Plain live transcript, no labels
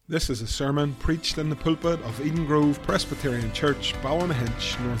This is a sermon preached in the pulpit of Eden Grove Presbyterian Church,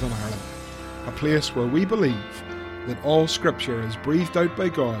 Ballynahinch, Northern Ireland, a place where we believe that all Scripture is breathed out by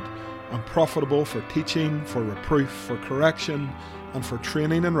God and profitable for teaching, for reproof, for correction, and for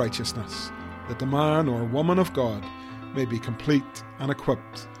training in righteousness, that the man or woman of God may be complete and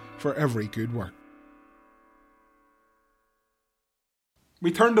equipped for every good work.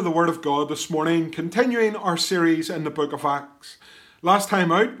 We turn to the Word of God this morning, continuing our series in the book of Acts. Last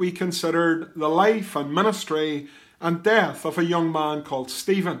time out, we considered the life and ministry and death of a young man called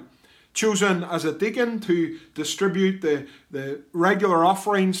Stephen, chosen as a deacon to distribute the regular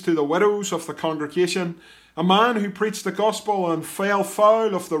offerings to the widows of the congregation, a man who preached the gospel and fell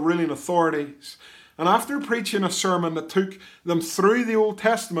foul of the ruling authorities. And after preaching a sermon that took them through the Old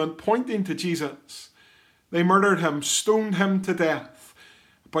Testament pointing to Jesus, they murdered him, stoned him to death.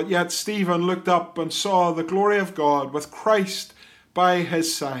 But yet Stephen looked up and saw the glory of God with Christ by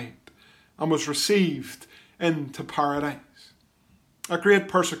his side and was received into paradise. A great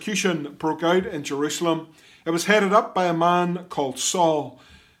persecution broke out in Jerusalem. It was headed up by a man called Saul,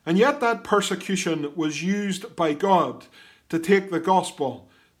 and yet that persecution was used by God to take the gospel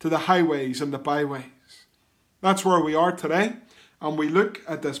to the highways and the byways. That's where we are today, and we look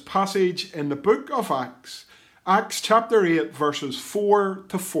at this passage in the book of Acts, Acts chapter 8, verses 4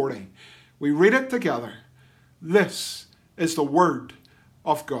 to 40. We read it together. This is the word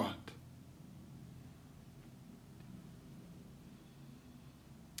of God.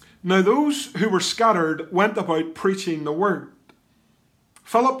 Now those who were scattered went about preaching the word.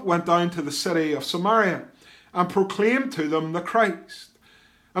 Philip went down to the city of Samaria and proclaimed to them the Christ.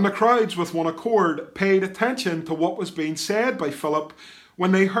 And the crowds with one accord paid attention to what was being said by Philip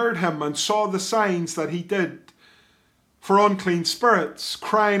when they heard him and saw the signs that he did. For unclean spirits,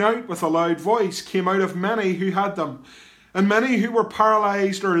 crying out with a loud voice, came out of many who had them, and many who were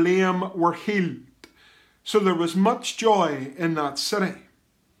paralyzed or lame were healed. So there was much joy in that city.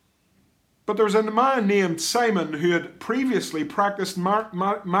 But there was a man named Simon who had previously practiced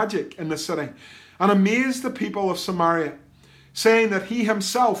magic in the city and amazed the people of Samaria, saying that he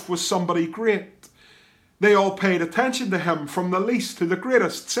himself was somebody great. They all paid attention to him from the least to the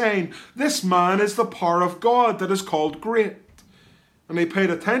greatest, saying, "This man is the power of God that is called great." And they paid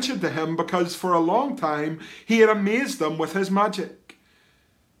attention to him because for a long time he had amazed them with his magic.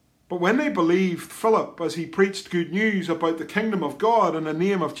 But when they believed Philip as he preached good news about the kingdom of God in the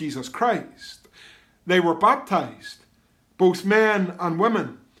name of Jesus Christ, they were baptized, both men and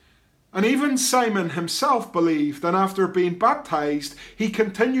women. And even Simon himself believed, and after being baptized, he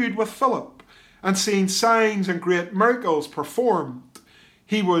continued with Philip, and seeing signs and great miracles performed,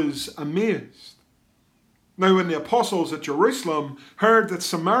 he was amazed. Now when the apostles at Jerusalem heard that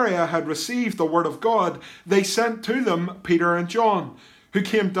Samaria had received the word of God, they sent to them Peter and John, who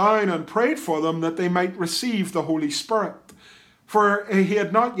came down and prayed for them that they might receive the Holy Spirit. For he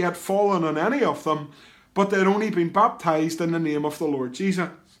had not yet fallen on any of them, but they had only been baptized in the name of the Lord Jesus.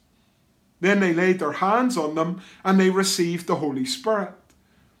 Then they laid their hands on them, and they received the Holy Spirit.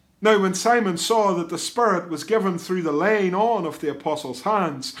 Now when Simon saw that the Spirit was given through the laying on of the apostles'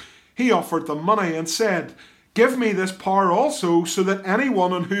 hands, he offered them money and said, "Give me this power also, so that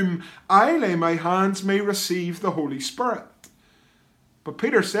anyone on whom I lay my hands may receive the Holy Spirit." But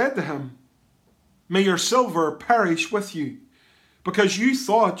Peter said to him, "May your silver perish with you, because you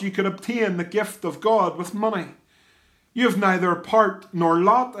thought you could obtain the gift of God with money. You have neither part nor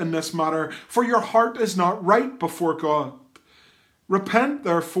lot in this matter, for your heart is not right before God. Repent,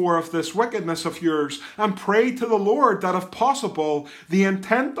 therefore, of this wickedness of yours, and pray to the Lord that, if possible, the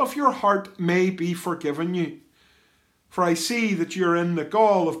intent of your heart may be forgiven you. For I see that you are in the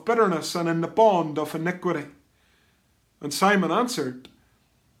gall of bitterness and in the bond of iniquity." And Simon answered,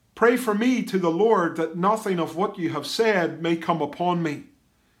 "Pray for me to the Lord that nothing of what you have said may come upon me."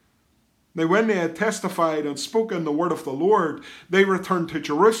 Now when they had testified and spoken the word of the Lord, they returned to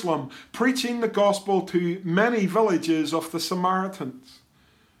Jerusalem, preaching the gospel to many villages of the Samaritans.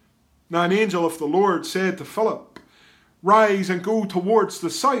 Now an angel of the Lord said to Philip, "Rise and go towards the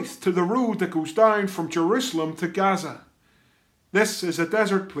south to the road that goes down from Jerusalem to Gaza. This is a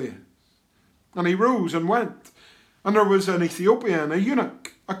desert place." And he rose and went. And there was an Ethiopian, a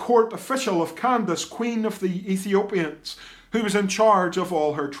eunuch, a court official of Candace, queen of the Ethiopians, who was in charge of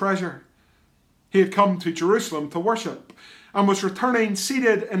all her treasure. He had come to Jerusalem to worship, and was returning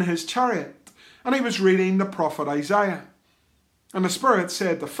seated in his chariot, and he was reading the prophet Isaiah. And the Spirit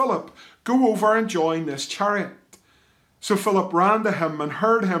said to Philip, "Go over and join this chariot." So Philip ran to him and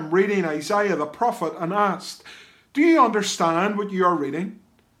heard him reading Isaiah the prophet, and asked, "Do you understand what you are reading?"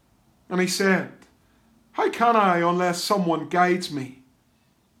 And he said, "How can I unless someone guides me?"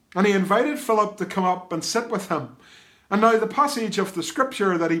 And he invited Philip to come up and sit with him. And now the passage of the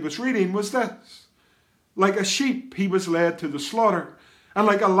scripture that he was reading was this: like a sheep he was led to the slaughter, and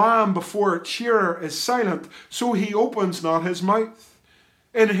like a lamb before its shearer is silent, so he opens not his mouth.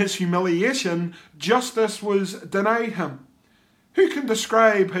 In his humiliation, justice was denied him. Who can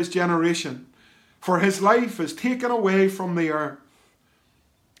describe his generation? For his life is taken away from the earth.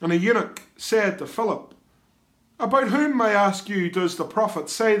 And a eunuch said to Philip, about whom, I ask you, does the prophet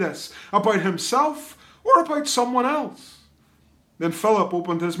say this? About himself or about someone else? Then Philip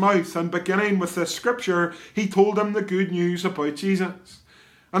opened his mouth, and beginning with this scripture, he told him the good news about Jesus.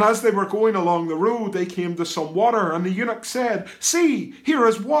 And as they were going along the road, they came to some water, and the eunuch said, see, here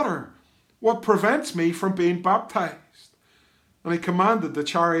is water. What prevents me from being baptized? And he commanded the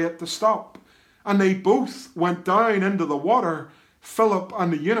chariot to stop. And they both went down into the water, Philip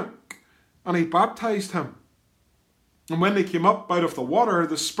and the eunuch, and he baptized him. And when they came up out of the water,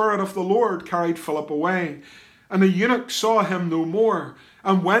 the Spirit of the Lord carried Philip away. And the eunuch saw him no more,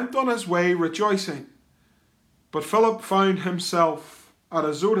 and went on his way rejoicing. But Philip found himself at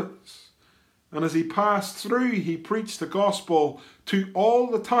Azotus. And as he passed through, he preached the gospel to all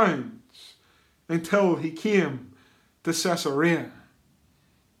the towns, until he came to Caesarea.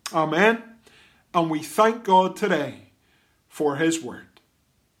 Amen. And we thank God today for his word.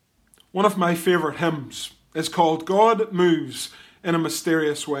 One of my favourite hymns is called God Moves in a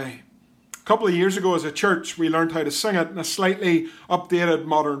Mysterious Way. A couple of years ago as a church, we learned how to sing it in a slightly updated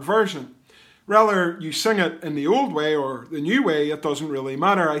modern version. Whether you sing it in the old way or the new way, it doesn't really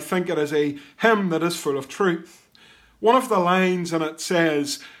matter. I think it is a hymn that is full of truth. One of the lines in it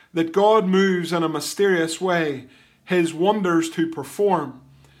says that God moves in a mysterious way, his wonders to perform,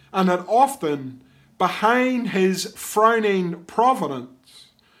 and that often behind his frowning providence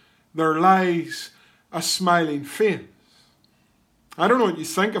there lies a smiling face. I don't know what you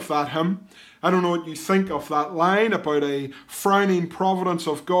think of that hymn. I don't know what you think of that line about a frowning providence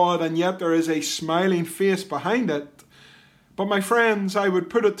of God, and yet there is a smiling face behind it. But my friends, I would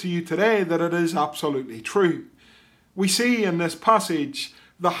put it to you today that it is absolutely true. We see in this passage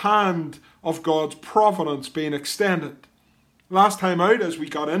the hand of God's providence being extended. Last time out, as we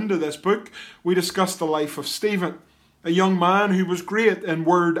got into this book, we discussed the life of Stephen, a young man who was great in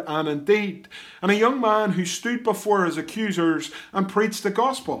word and in deed, and a young man who stood before his accusers and preached the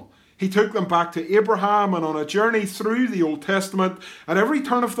gospel. He took them back to Abraham and on a journey through the Old Testament, at every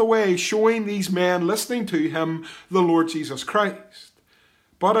turn of the way, showing these men listening to him the Lord Jesus Christ.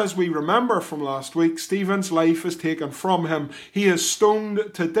 But as we remember from last week, Stephen's life is taken from him. He is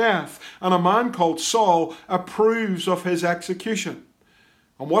stoned to death, and a man called Saul approves of his execution.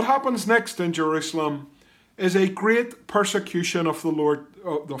 And what happens next in Jerusalem is a great persecution of the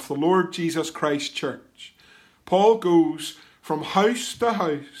Lord Jesus Christ church. Paul goes from house to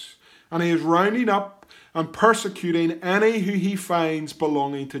house, and he is rounding up and persecuting any who he finds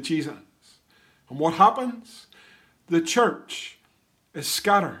belonging to Jesus. And what happens? The church is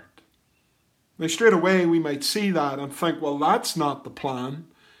scattered. Now straight away we might see that and think, well, that's not the plan.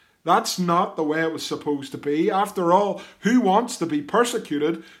 That's not the way it was supposed to be. After all, who wants to be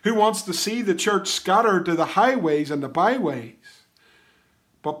persecuted? Who wants to see the church scattered to the highways and the byways?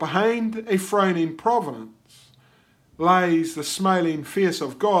 But behind a frowning providence lies the smiling face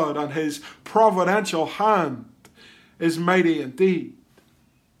of God, and his providential hand is mighty indeed.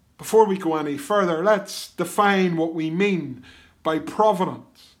 Before we go any further, let's define what we mean by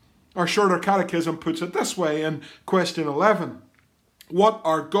providence. Our shorter catechism puts it this way in question 11. What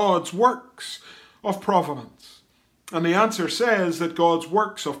are God's works of providence? And the answer says that God's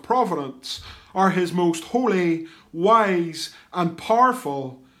works of providence are his most holy, wise, and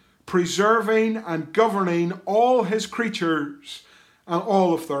powerful, preserving and governing all his creatures and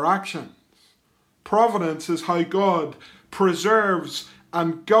all of their actions. Providence is how God preserves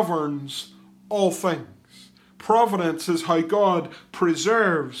and governs all things. Providence is how God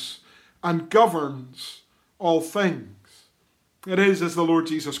preserves and governs all things. It is, as the Lord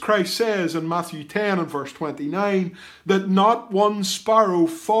Jesus Christ says in Matthew 10 and verse 29, that not one sparrow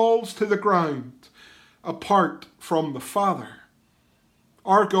falls to the ground apart from the Father.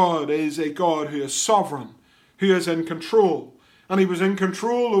 Our God is a God who is sovereign, who is in control. And he was in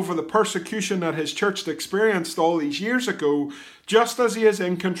control over the persecution that his church experienced all these years ago, just as he is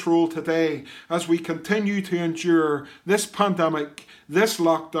in control today as we continue to endure this pandemic, this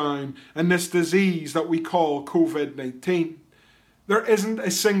lockdown, and this disease that we call COVID-19. There isn't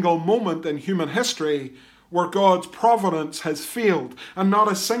a single moment in human history where God's providence has failed, and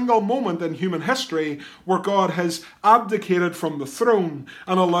not a single moment in human history where God has abdicated from the throne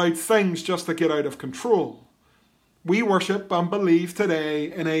and allowed things just to get out of control. We worship and believe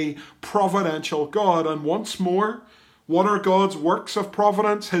today in a providential God. And once more, what are God's works of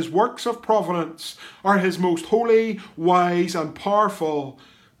providence? His works of providence are his most holy, wise, and powerful,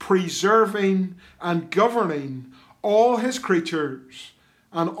 preserving and governing all his creatures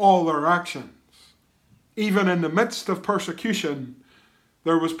and all their actions. Even in the midst of persecution,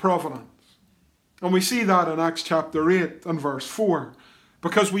 there was providence. And we see that in Acts chapter 8 and verse 4,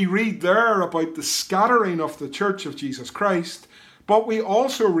 because we read there about the scattering of the church of Jesus Christ, but we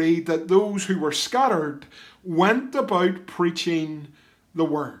also read that those who were scattered went about preaching the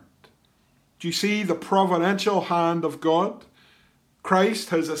word. Do you see the providential hand of God? Christ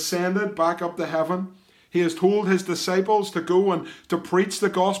has ascended back up to heaven. He has told his disciples to go and to preach the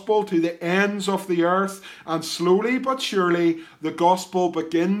gospel to the ends of the earth. And slowly but surely, the gospel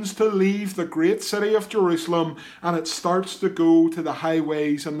begins to leave the great city of Jerusalem and it starts to go to the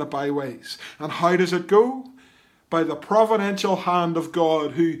highways and the byways. And how does it go? By the providential hand of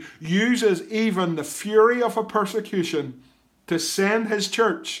God, who uses even the fury of a persecution to send his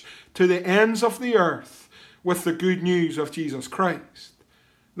church to the ends of the earth with the good news of Jesus Christ.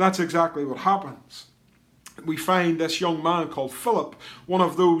 That's exactly what happens. We find this young man called Philip, one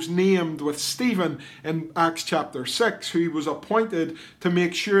of those named with Stephen in Acts chapter 6, who was appointed to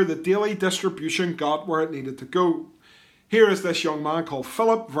make sure the daily distribution got where it needed to go. Here is this young man called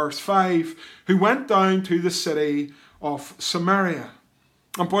Philip, verse 5, who went down to the city of Samaria.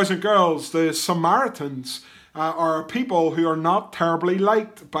 And boys and girls, the Samaritans are a people who are not terribly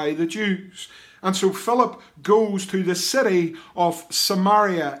liked by the Jews. And so Philip goes to the city of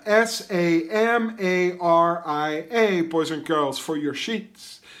Samaria, Samaria, boys and girls, for your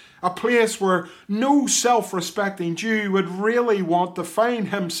sheets. A place where no self-respecting Jew would really want to find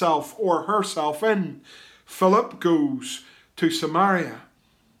himself or herself in. Philip goes to Samaria.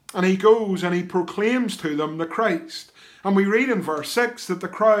 And he goes and he proclaims to them the Christ. And we read in verse 6 that the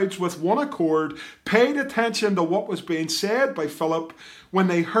crowds with one accord paid attention to what was being said by Philip when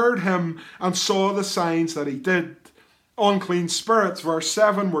they heard him and saw the signs that he did. Unclean spirits, verse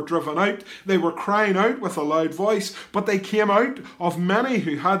 7, were driven out. They were crying out with a loud voice, but they came out of many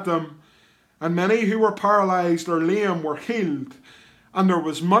who had them. And many who were paralyzed or lame were healed. And there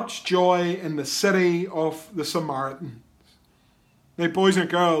was much joy in the city of the Samaritans. Now, boys and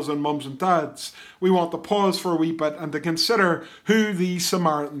girls and mums and dads, we want to pause for a wee bit and to consider who these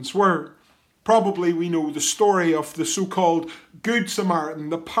Samaritans were. Probably we know the story of the so-called Good Samaritan,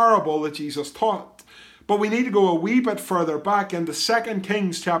 the parable that Jesus taught. But we need to go a wee bit further back into 2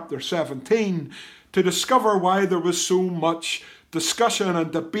 Kings chapter 17 to discover why there was so much discussion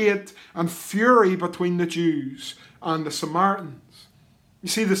and debate and fury between the Jews and the Samaritans. You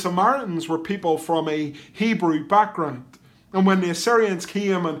see, the Samaritans were people from a Hebrew background. And when the Assyrians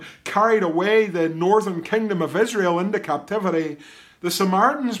came and carried away the northern kingdom of Israel into captivity, the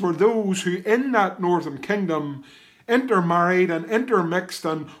Samaritans were those who in that northern kingdom intermarried and intermixed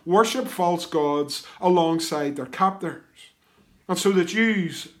and worshipped false gods alongside their captors. And so the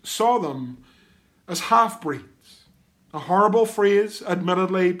Jews saw them as half-breeds. A horrible phrase,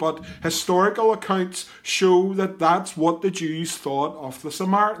 admittedly, but historical accounts show that that's what the Jews thought of the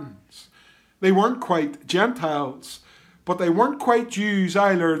Samaritans. They weren't quite Gentiles, but they weren't quite Jews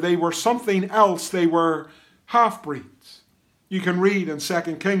either. They were something else. They were half-breeds. You can read in 2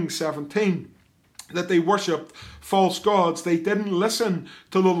 Kings 17 that they worshipped false gods. They didn't listen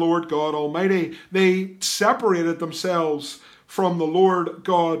to the Lord God Almighty. They separated themselves from the Lord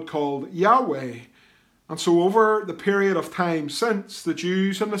God called Yahweh. And so over the period of time since, the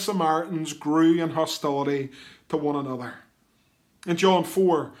Jews and the Samaritans grew in hostility to one another. In John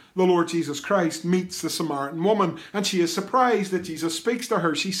 4, the Lord Jesus Christ meets the Samaritan woman, and she is surprised that Jesus speaks to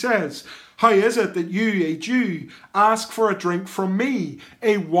her. She says, "How is it that you, a Jew, ask for a drink from me,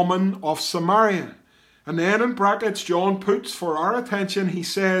 a woman of Samaria?" And then in brackets, John puts for our attention, he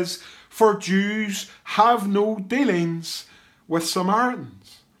says, "For Jews have no dealings with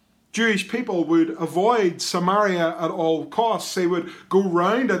Samaritans." Jewish people would avoid Samaria at all costs. They would go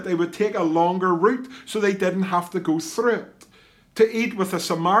round it. They would take a longer route so they didn't have to go through it. To eat with a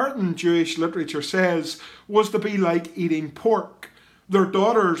Samaritan, Jewish literature says, was to be like eating pork. Their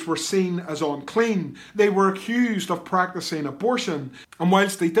daughters were seen as unclean. They were accused of practicing abortion. And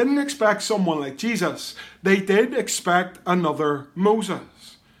whilst they didn't expect someone like Jesus, they did expect another Moses.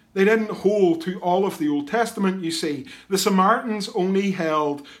 They didn't hold to all of the Old Testament, you see. The Samaritans only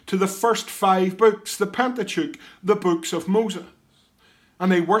held to the first 5 books, the Pentateuch, the books of Moses.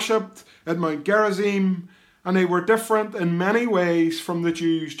 And they worshipped at Mount Gerizim, and they were different in many ways from the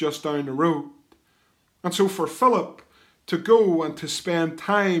Jews just down the road. And so for Philip to go and to spend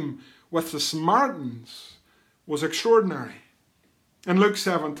time with the Samaritans was extraordinary. In Luke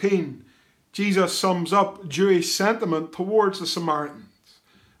 17, Jesus sums up Jewish sentiment towards the Samaritans.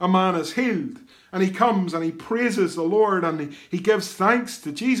 A man is healed, and he comes and he praises the Lord, and he gives thanks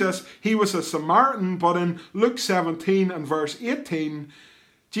to Jesus. He was a Samaritan, but in Luke 17 and verse 18,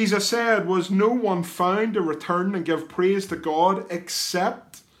 Jesus said, "Was no one found to return and give praise to God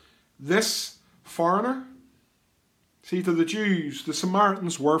except this foreigner?" See, to the Jews, the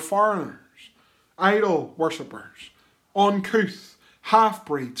Samaritans were foreigners, idol worshippers, uncouth,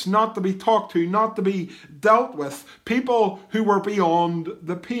 half-breeds, not to be talked to, not to be dealt with, people who were beyond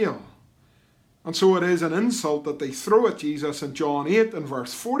the pale. And so it is an insult that they throw at Jesus in John 8 and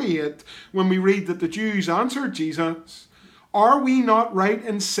verse 48 when we read that the Jews answered Jesus, "Are we not right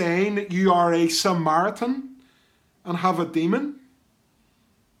in saying that you are a Samaritan and have a demon?"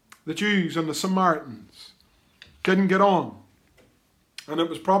 The Jews and the Samaritans didn't get on. And it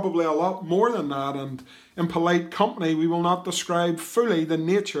was probably a lot more than that, and in polite company we will not describe fully the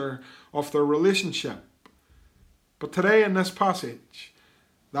nature of their relationship. But today in this passage,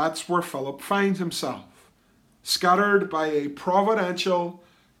 that's where Philip finds himself, scattered by a providential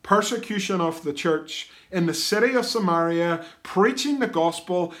persecution of the church in the city of Samaria, preaching the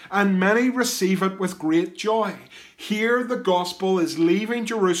gospel, and many receive it with great joy. Here the gospel is leaving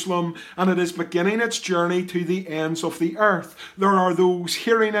Jerusalem and it is beginning its journey to the ends of the earth. There are those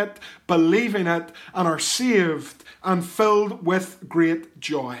hearing it, believing it, and are saved and filled with great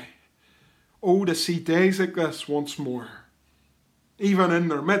joy. Oh, to see days like this once more. Even in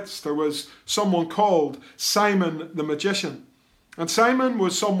their midst, there was someone called Simon the magician. And Simon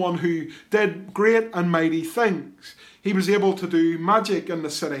was someone who did great and mighty things. He was able to do magic in the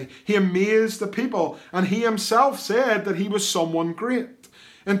city. He amazed the people, and he himself said that he was someone great.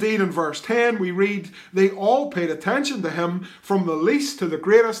 Indeed, in verse 10, we read, they all paid attention to him, from the least to the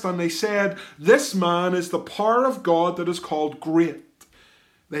greatest, and they said, "This man is the power of God that is called great."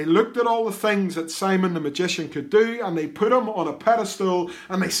 They looked at all the things that Simon the magician could do, and they put him on a pedestal,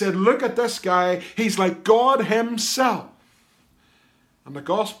 and they said, "Look at this guy, he's like God himself." And the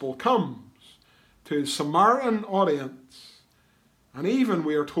gospel comes to a Samaritan audience, and even,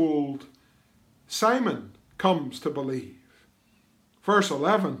 we are told, Simon comes to believe. Verse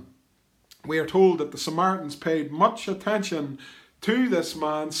 11, we are told that the Samaritans paid much attention to this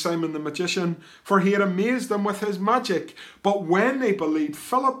man, Simon the magician, for he had amazed them with his magic. But when they believed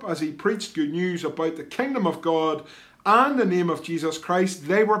Philip as he preached good news about the kingdom of God and the name of Jesus Christ,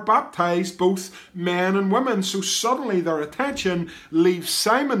 they were baptized, both men and women. So suddenly their attention leaves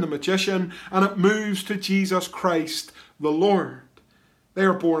Simon the magician and it moves to Jesus Christ the Lord. They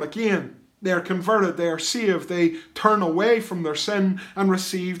are born again. They are converted. They are saved. They turn away from their sin and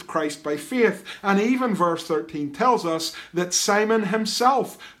received Christ by faith. And even verse 13 tells us that Simon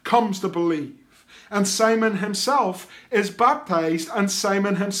himself comes to believe. And Simon himself is baptized, and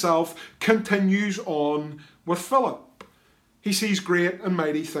Simon himself continues on with Philip. He sees great and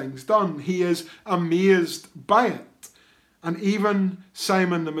mighty things done. He is amazed by it. And even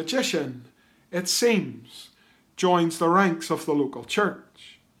Simon the magician, it seems, joins the ranks of the local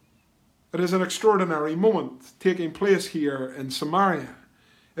church. It is an extraordinary moment taking place here in Samaria.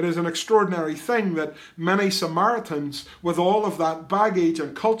 It is an extraordinary thing that many Samaritans, with all of that baggage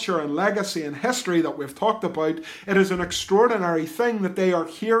and culture and legacy and history that we've talked about, it is an extraordinary thing that they are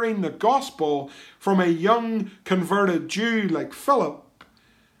hearing the gospel from a young converted Jew like Philip,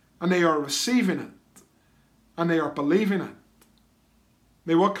 and they are receiving it, and they are believing it.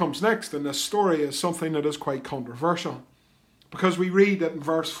 Now, what comes next in this story is something that is quite controversial, because we read it in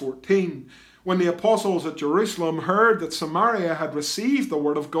verse 14. When the apostles at Jerusalem heard that Samaria had received the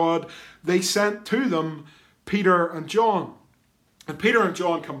word of God, they sent to them Peter and John. And Peter and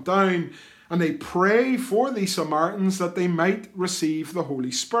John come down and they pray for the Samaritans that they might receive the Holy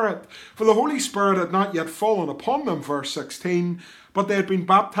Spirit. For the Holy Spirit had not yet fallen upon them, verse 16, but they had been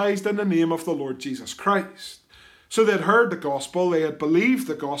baptized in the name of the Lord Jesus Christ. So they had heard the gospel, they had believed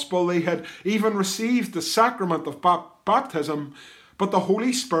the gospel, they had even received the sacrament of baptism, but the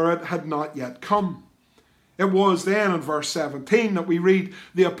Holy Spirit had not yet come. It was then in verse 17 that we read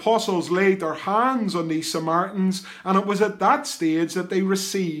the apostles laid their hands on these Samaritans, and it was at that stage that they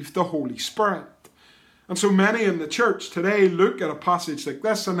received the Holy Spirit. And so many in the church today look at a passage like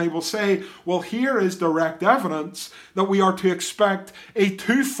this and they will say, well, here is direct evidence that we are to expect a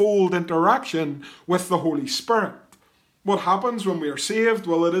twofold interaction with the Holy Spirit. What happens when we are saved?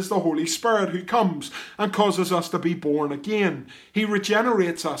 Well, it is the Holy Spirit who comes and causes us to be born again. He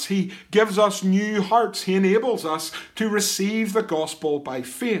regenerates us. He gives us new hearts. He enables us to receive the gospel by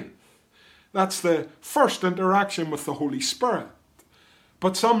faith. That's the first interaction with the Holy Spirit.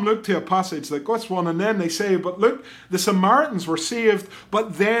 But some look to a passage like this one and then they say, but look, the Samaritans were saved,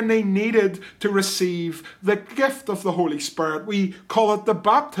 but then they needed to receive the gift of the Holy Spirit. We call it the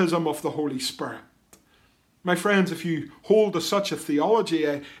baptism of the Holy Spirit. My friends, if you hold to such a theology,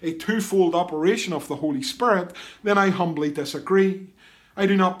 a twofold operation of the Holy Spirit, then I humbly disagree. I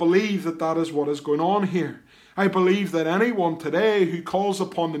do not believe that that is what is going on here. I believe that anyone today who calls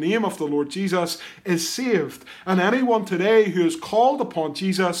upon the name of the Lord Jesus is saved. And anyone today who is called upon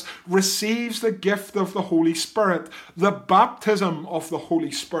Jesus receives the gift of the Holy Spirit, the baptism of the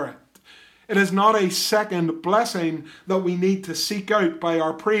Holy Spirit. It is not a second blessing that we need to seek out by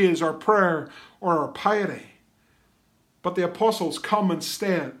our praise, our prayer, or our piety. But the apostles come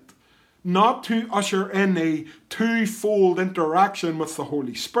instead, not to usher in a twofold interaction with the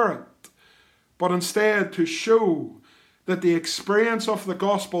Holy Spirit, but instead to show that the experience of the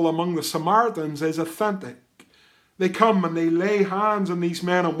gospel among the Samaritans is authentic. They come and they lay hands on these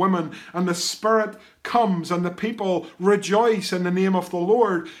men and women, and the Spirit comes and the people rejoice in the name of the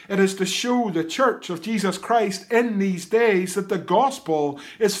Lord. It is to show the church of Jesus Christ in these days that the gospel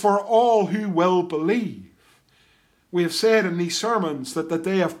is for all who will believe. We have said in these sermons that the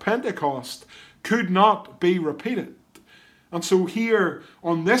day of Pentecost could not be repeated. And so here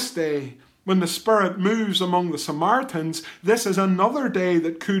on this day, when the Spirit moves among the Samaritans, this is another day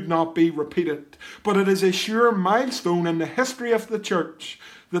that could not be repeated. But it is a sure milestone in the history of the church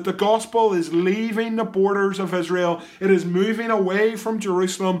that the gospel is leaving the borders of Israel. It is moving away from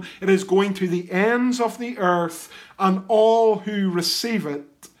Jerusalem. It is going to the ends of the earth, and all who receive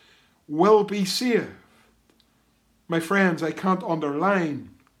it will be saved. My friends, I can't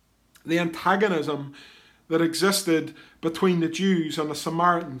underline the antagonism that existed between the Jews and the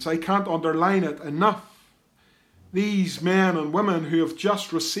Samaritans. I can't underline it enough. These men and women who have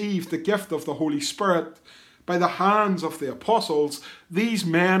just received the gift of the Holy Spirit by the hands of the apostles, these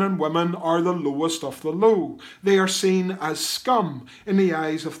men and women are the lowest of the low. They are seen as scum in the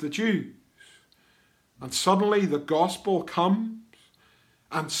eyes of the Jews. And suddenly the gospel comes,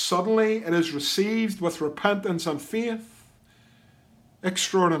 and suddenly it is received with repentance and faith.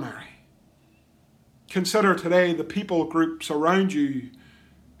 Extraordinary. Consider today the people groups around you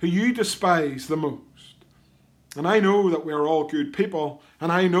who you despise the most. And I know that we are all good people,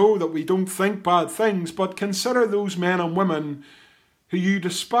 and I know that we don't think bad things, but consider those men and women who you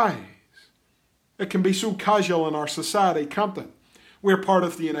despise. It can be so casual in our society, can't it? We're part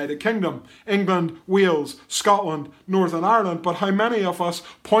of the United Kingdom, England, Wales, Scotland, Northern Ireland, but how many of us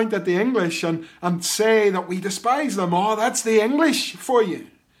point at the English and say that we despise them? Oh, that's the English for you.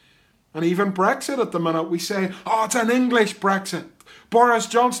 And even Brexit at the minute, we say, oh, it's an English Brexit. Boris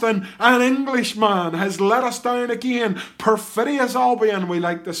Johnson, an Englishman, has let us down again. Perfidious Albion, we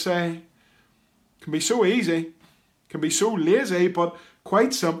like to say. It can be so easy, can be so lazy, but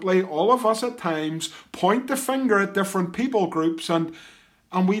quite simply, all of us at times point the finger at different people groups and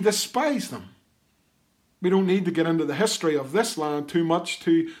we despise them. We don't need to get into the history of this land too much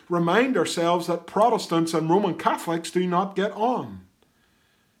to remind ourselves that Protestants and Roman Catholics do not get on.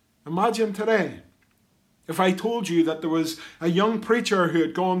 Imagine today, if I told you that there was a young preacher who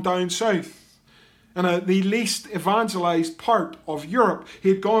had gone down south in the least evangelized part of Europe. He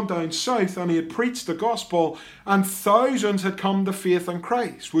had gone down south and he had preached the gospel and thousands had come to faith in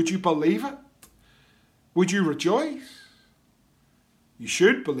Christ. Would you believe it? Would you rejoice? You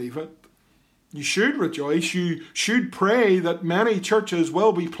should believe it. You should rejoice. You should pray that many churches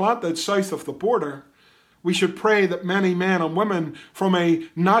will be planted south of the border. We should pray that many men and women from a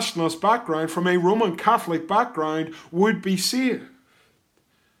nationalist background, from a Roman Catholic background, would be saved.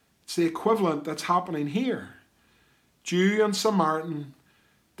 It's the equivalent that's happening here. Jew and Samaritan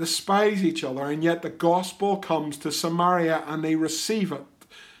despise each other, and yet the gospel comes to Samaria and they receive it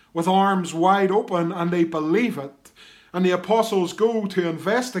with arms wide open and they believe it. And the apostles go to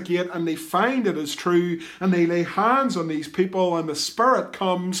investigate and they find it is true and they lay hands on these people and the Spirit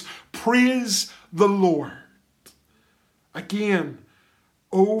comes. Praise the Lord. Again,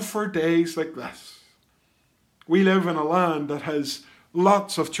 oh, for days like this. We live in a land that has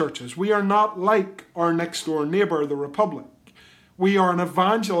lots of churches. We are not like our next door neighbour, the Republic. We are an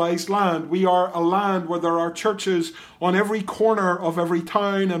evangelized land. We are a land where there are churches on every corner of every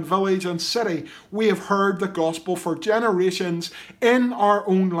town and village and city. We have heard the gospel for generations in our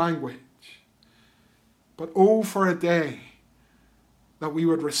own language. But oh, for a day that we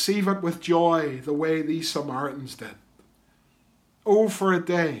would receive it with joy the way these Samaritans did. Oh, for a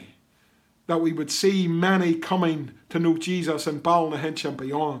day that we would see many coming to know Jesus in Ballynahinch and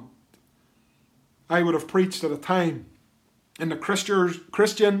beyond. I would have preached at a time in the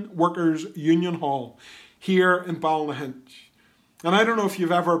Christian Workers Union Hall here in Ballynahinch. And I don't know if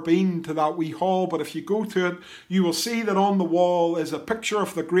you've ever been to that wee hall, but if you go to it, you will see that on the wall is a picture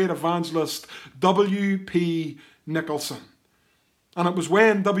of the great evangelist W.P. Nicholson. And it was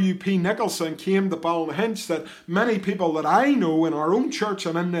when W.P. Nicholson came to Ballynahinch that many people that I know in our own church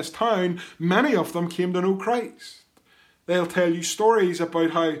and in this town, many of them came to know Christ. They'll tell you stories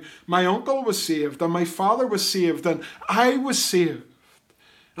about how my uncle was saved and my father was saved and I was saved.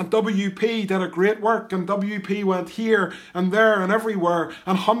 And W.P. did a great work, and W.P. went here and there and everywhere,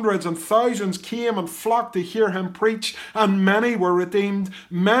 and hundreds and thousands came and flocked to hear him preach, and many were redeemed,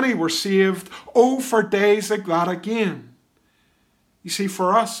 many were saved. Oh, for days like that again. You see,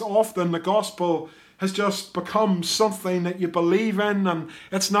 for us, often the gospel has just become something that you believe in, and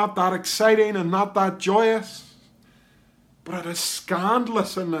it's not that exciting and not that joyous. But it is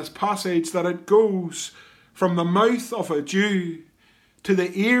scandalous in this passage that it goes from the mouth of a Jew to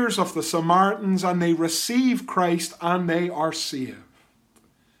the ears of the Samaritans, and they receive Christ and they are saved.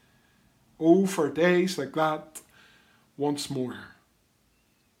 Oh, for days like that once more.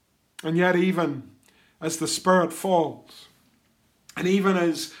 And yet, even as the Spirit falls, and even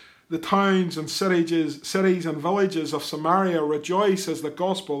as the towns and cities and villages of Samaria rejoice as the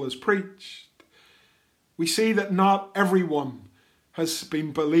gospel is preached, we see that not everyone has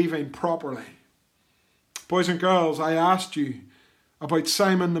been believing properly. Boys and girls, I asked you about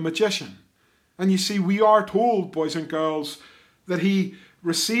Simon the magician. And you see, we are told, boys and girls, that he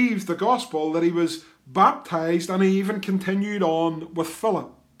received the gospel, that he was baptized, and he even continued on with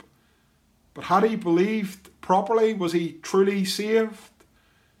Philip. But had he believed properly? Was he truly saved?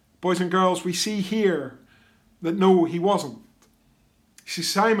 Boys and girls, we see here that no, he wasn't. See,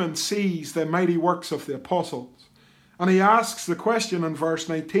 Simon sees the mighty works of the apostles, and he asks the question in verse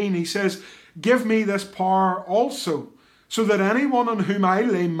 19. He says, "Give me this power also, so that anyone on whom I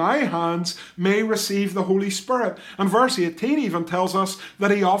lay my hands may receive the Holy Spirit." And verse 18 even tells us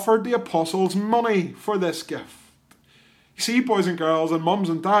that he offered the apostles money for this gift. You see, boys and girls, and mums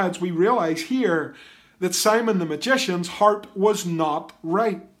and dads, we realize here that Simon the magician's heart was not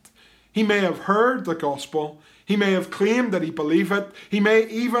right. He may have heard the gospel, he may have claimed that he believed it, he may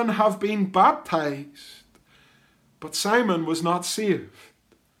even have been baptized, but Simon was not saved.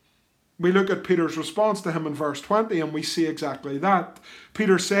 We look at Peter's response to him in verse 20 and we see exactly that.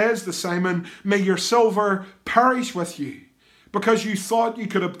 Peter says to Simon, "May your silver perish with you, because you thought you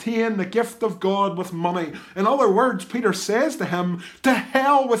could obtain the gift of God with money." In other words, Peter says to him, "To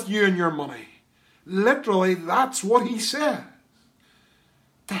hell with you and your money." Literally, that's what he says.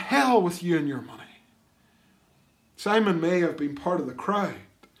 To hell with you and your money. Simon may have been part of the crowd,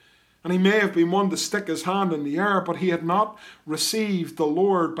 and he may have been one to stick his hand in the air, but he had not received the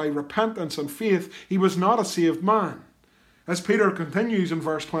Lord by repentance and faith. He was not a saved man. As Peter continues in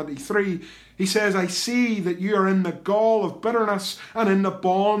verse 23, he says, "I see that you are in the gall of bitterness and in the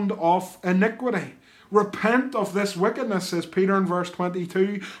bond of iniquity. Repent of this wickedness," says Peter in verse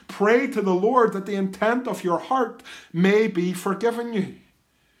 22. "Pray to the Lord that the intent of your heart may be forgiven you."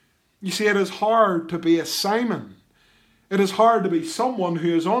 You see, it is hard to be a Simon. It is hard to be someone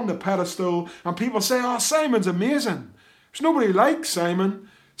who is on the pedestal and people say, "Oh, Simon's amazing. There's nobody like Simon.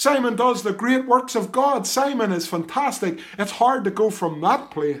 Simon does the great works of God. Simon is fantastic." It's hard to go from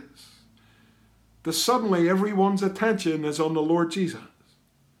that place to suddenly everyone's attention is on the Lord Jesus.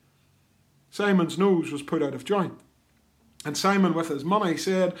 Simon's nose was put out of joint. And Simon, with his money,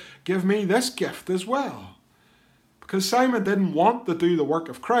 said, "Give me this gift as well." Because Simon didn't want to do the work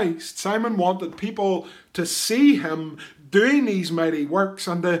of Christ. Simon wanted people to see him doing these mighty works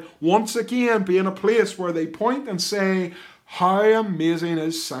and to once again be in a place where they point and say, "How amazing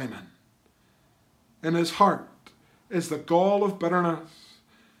is Simon." In his heart is the gall of bitterness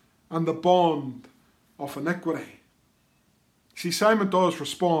and the bond of iniquity. See, Simon does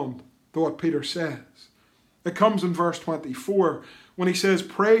respond to what Peter says. It comes in verse 24 when he says,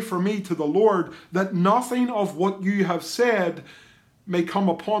 "Pray for me to the Lord that nothing of what you have said may come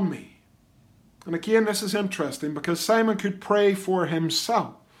upon me." And again, this is interesting because Simon could pray for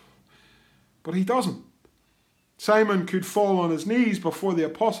himself, but he doesn't. Simon could fall on his knees before the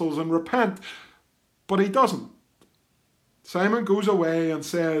apostles and repent, but he doesn't. Simon goes away and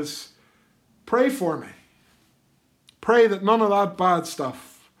says, "Pray for me. Pray that none of that bad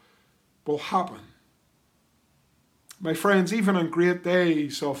stuff will happen." My friends, even in great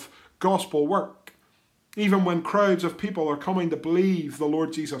days of gospel work, even when crowds of people are coming to believe the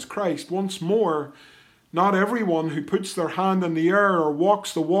Lord Jesus Christ, once more, not everyone who puts their hand in the air or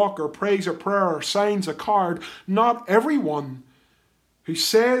walks the walk or prays a prayer or signs a card, not everyone who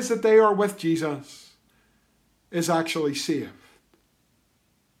says that they are with Jesus is actually saved.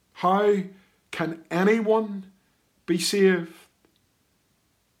 How can anyone be saved?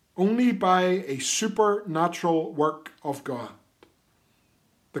 only by a supernatural work of God.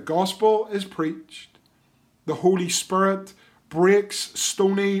 The gospel is preached. The Holy Spirit breaks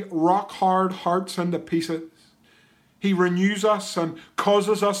stony, rock-hard hearts into pieces. He renews us and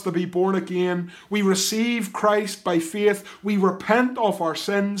causes us to be born again. We receive Christ by faith. We repent of our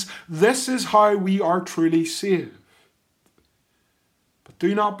sins. This is how we are truly saved. But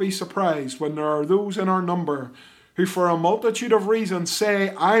do not be surprised when there are those in our number who for a multitude of reasons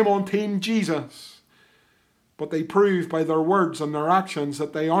say, I'm on Team Jesus. But they prove by their words and their actions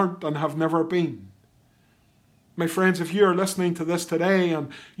that they aren't and have never been. My friends, if you are listening to this today and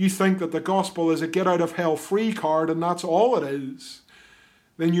you think that the gospel is a get-out-of-hell-free card and that's all it is,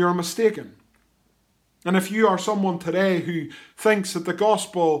 then you're mistaken. And if you are someone today who thinks that the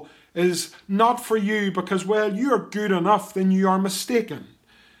gospel is not for you because, well, you're good enough, then you are mistaken.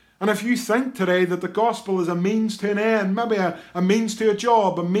 And if you think today that the gospel is a means to an end, maybe a means to a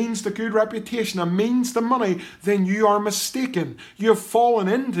job, a means to good reputation, a means to money, then you are mistaken. You have fallen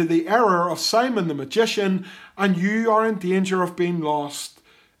into the error of Simon the magician, and you are in danger of being lost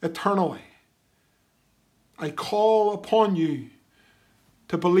eternally. I call upon you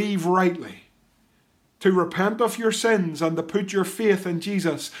to believe rightly, to repent of your sins and to put your faith in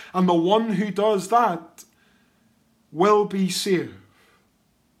Jesus, and the one who does that will be saved.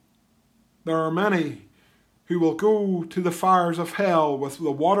 There are many who will go to the fires of hell with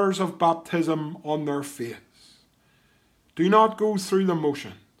the waters of baptism on their face. Do not go through the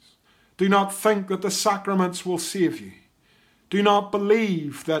motions. Do not think that the sacraments will save you. Do not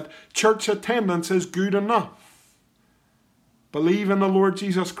believe that church attendance is good enough. Believe in the Lord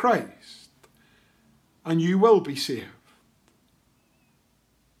Jesus Christ, and you will be saved.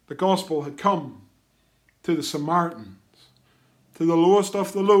 The gospel had come to the Samaritans, to the lowest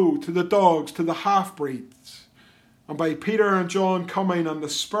of the low, to the dogs, to the half-breeds. And by Peter and John coming and the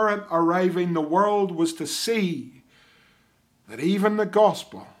Spirit arriving, the world was to see that even the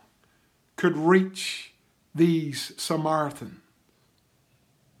gospel could reach these Samaritans.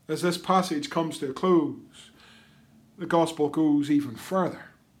 As this passage comes to a close, the gospel goes even further.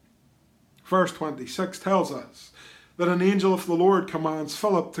 Verse 26 tells us that an angel of the Lord commands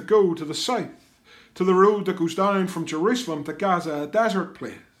Philip to go to the south, to the road that goes down from Jerusalem to Gaza, a desert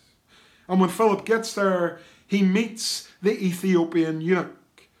place. And when Philip gets there, he meets the Ethiopian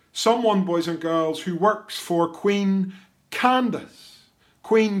eunuch, someone, boys and girls, who works for Queen Candace.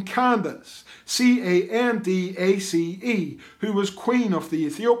 Queen Candace, Candace, who was queen of the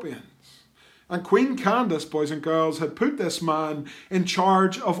Ethiopians. And Queen Candace, boys and girls, had put this man in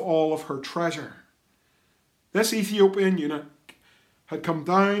charge of all of her treasure. This Ethiopian eunuch had come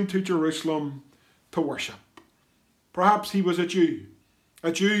down to Jerusalem to worship. Perhaps he was a Jew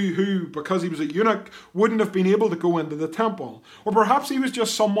who, because he was a eunuch, wouldn't have been able to go into the temple. Or perhaps he was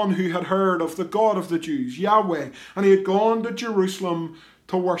just someone who had heard of the God of the Jews, Yahweh, and he had gone to Jerusalem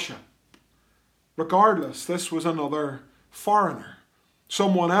to worship. Regardless, this was another foreigner,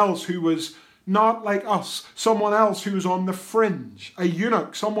 someone else who was not like us, someone else who was on the fringe, a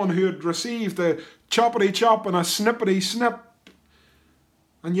eunuch, someone who had received a choppity chop and a snippety snip.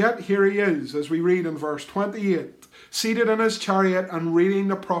 And yet here he is, as we read in verse 28, seated in his chariot and reading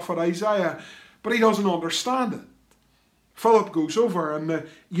the prophet Isaiah, but he doesn't understand it. Philip goes over and the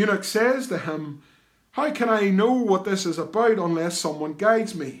eunuch says to him, "How can I know what this is about unless someone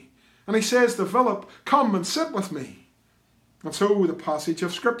guides me?" And he says to Philip, "Come and sit with me." And so the passage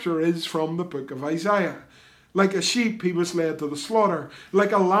of scripture is from the book of Isaiah. Like a sheep he was led to the slaughter.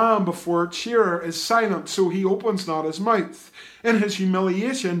 Like a lamb before its shearer is silent, so he opens not his mouth. In his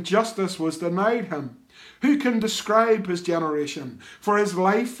humiliation justice was denied him. Who can describe his generation? For his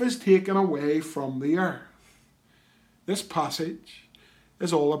life is taken away from the earth. This passage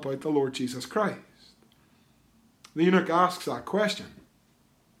is all about the Lord Jesus Christ. The eunuch asks that question.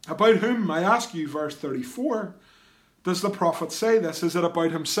 About whom, I ask you, verse 34, does the prophet say this? Is it about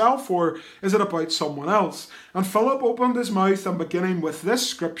himself or is it about someone else? And Philip opened his mouth and beginning with this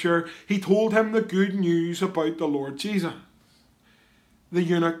scripture, he told him the good news about the Lord Jesus. The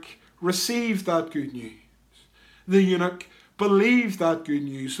eunuch received that good news. The eunuch believed that good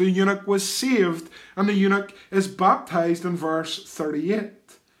news. The eunuch was saved and the eunuch is baptized in verse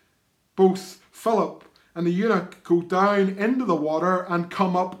 38. Both Philip and the eunuch go down into the water and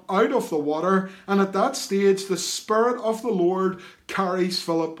come up out of the water. And at that stage, the Spirit of the Lord carries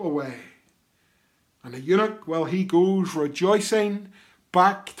Philip away. And the eunuch, well, he goes rejoicing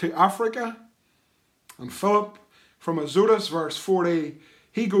back to Africa. And Philip, from Azotus, verse 40,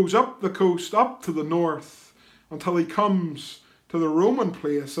 he goes up the coast, up to the north, until he comes to the Roman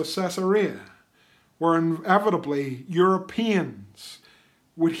place of Caesarea, where inevitably Europeans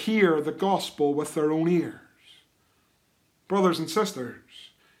would hear the gospel with their own ears. Brothers and sisters,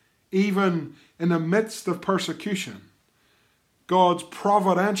 even in the midst of persecution, God's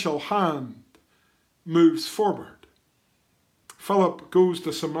providential hand moves forward. Philip goes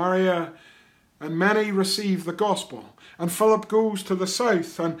to Samaria and many receive the gospel. And Philip goes to the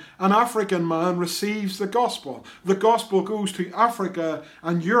south and an African man receives the gospel. The gospel goes to Africa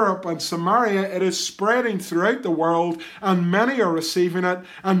and Europe and Samaria. It is spreading throughout the world and many are receiving it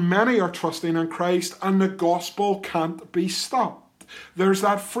and many are trusting in Christ and the gospel can't be stopped. There's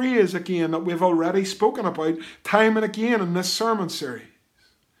that phrase again that we've already spoken about time and again in this sermon series.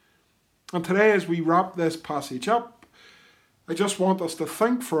 And today as we wrap this passage up, I just want us to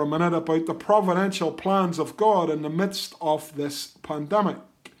think for a minute about the providential plans of God in the midst of this pandemic.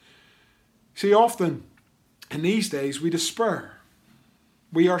 See, often in these days we despair.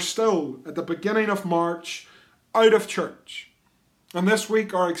 We are still at the beginning of March out of church. And this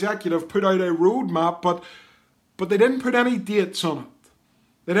week our executive put out a roadmap, but they didn't put any dates on it.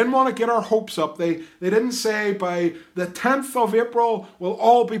 They didn't want to get our hopes up. They didn't say by the 10th of April we'll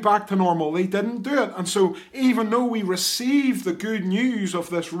all be back to normal. They didn't do it. And so even though we received the good news of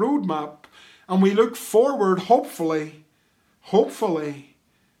this roadmap and we look forward, hopefully,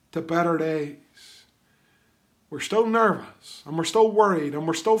 to better days, we're still nervous and we're still worried and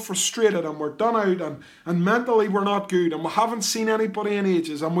we're still frustrated and we're done out and mentally we're not good and we haven't seen anybody in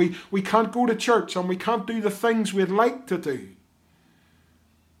ages and we can't go to church and we can't do the things we'd like to do.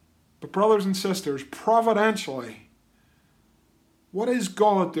 But brothers and sisters, providentially, what is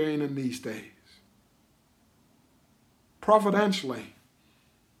God doing in these days? Providentially,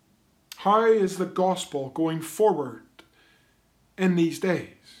 how is the gospel going forward in these days?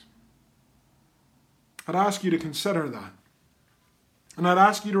 I'd ask you to consider that. And I'd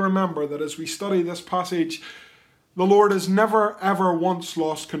ask you to remember that as we study this passage, the Lord has never ever once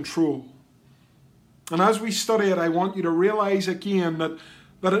lost control. And as we study it, I want you to realize again that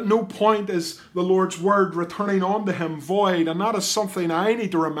at no point is the Lord's word returning unto him void. And that is something I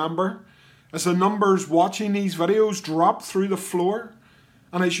need to remember. As the numbers watching these videos drop through the floor,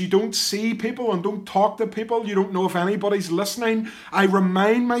 and as you don't see people and don't talk to people, you don't know if anybody's listening, I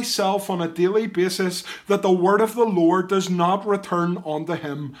remind myself on a daily basis that the word of the Lord does not return unto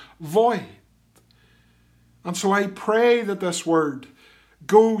him void. And so I pray that this word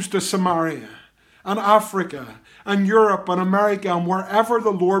goes to Samaria and Africa and Europe and America and wherever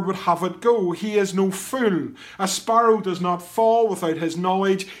the Lord would have it go. He is no fool. A sparrow does not fall without his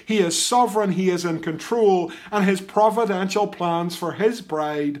knowledge. He is sovereign, he is in control, and his providential plans for his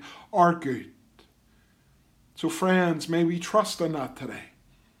bride are good. So friends, may we trust in that today.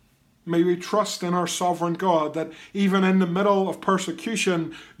 May we trust in our sovereign God that even in the middle of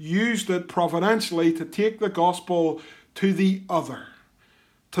persecution used it providentially to take the gospel to the other,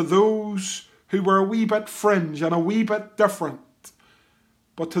 to those who were a wee bit fringe and a wee bit different,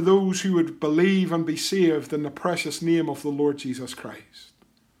 but to those who would believe and be saved in the precious name of the Lord Jesus Christ.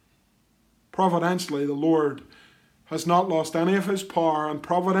 Providentially, the Lord has not lost any of his power, and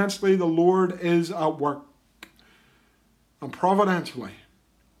providentially, the Lord is at work. And providentially,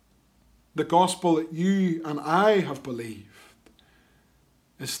 the gospel that you and I have believed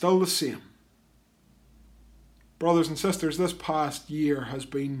is still the same. Brothers and sisters, this past year has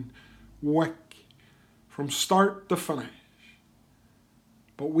been wick from start to finish.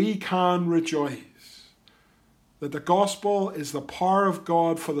 But we can rejoice that the gospel is the power of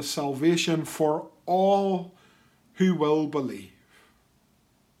God for the salvation for all who will believe.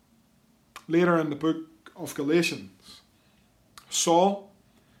 Later in the book of Galatians, Saul,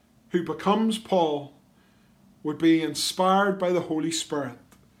 who becomes Paul, would be inspired by the Holy Spirit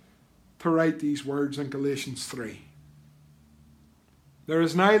to write these words in Galatians 3. There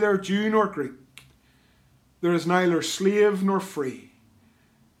is neither Jew nor Greek. There is neither slave nor free.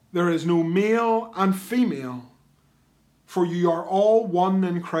 There is no male and female, for you are all one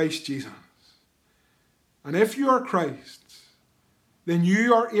in Christ Jesus. And if you are Christ's, then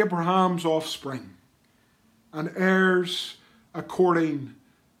you are Abraham's offspring and heirs according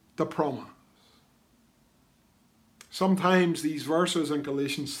to promise. Sometimes these verses in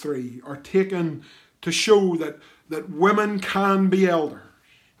Galatians 3 are taken to show that women can be elders.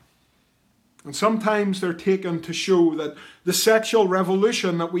 And sometimes they're taken to show that the sexual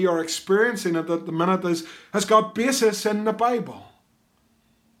revolution that we are experiencing at the minute has got basis in the Bible.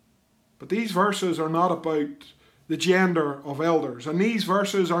 But these verses are not about the gender of elders. And these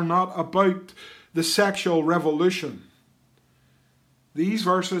verses are not about the sexual revolution. These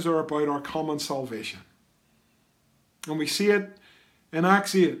verses are about our common salvation. And we see it in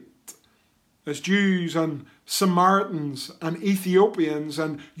Acts 8 as Jews and Samaritans and Ethiopians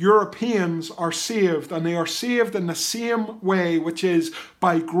and Europeans are saved, and they are saved in the same way, which is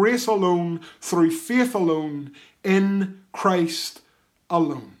by grace alone, through faith alone, in Christ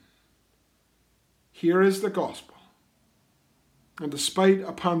alone. Here is the gospel. And despite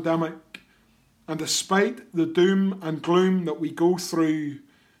a pandemic, and despite the doom and gloom that we go through,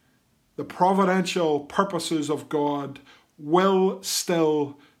 the providential purposes of God will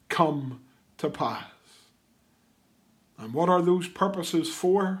still come to pass. And what are those purposes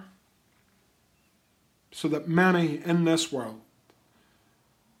for? So that many in this world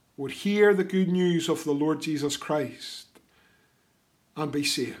would hear the good news of the Lord Jesus Christ and be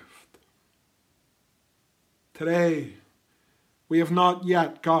saved. Today, we have not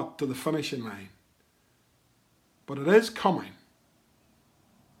yet got to the finishing line, but it is coming.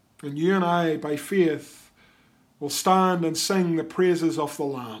 And you and I, by faith, will stand and sing the praises of the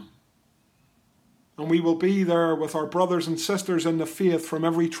Lamb. And we will be there with our brothers and sisters in the faith from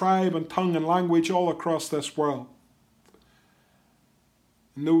every tribe and tongue and language all across this world.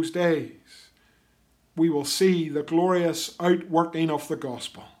 In those days, we will see the glorious outworking of the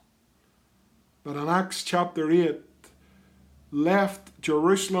gospel that in Acts chapter 8 left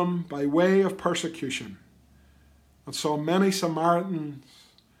Jerusalem by way of persecution and saw many Samaritans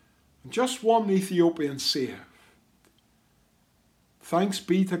and just one Ethiopian saved. Thanks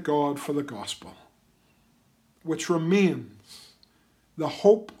be to God for the gospel, which remains the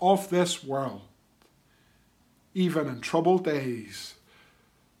hope of this world, even in troubled days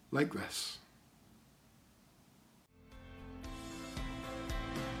like this.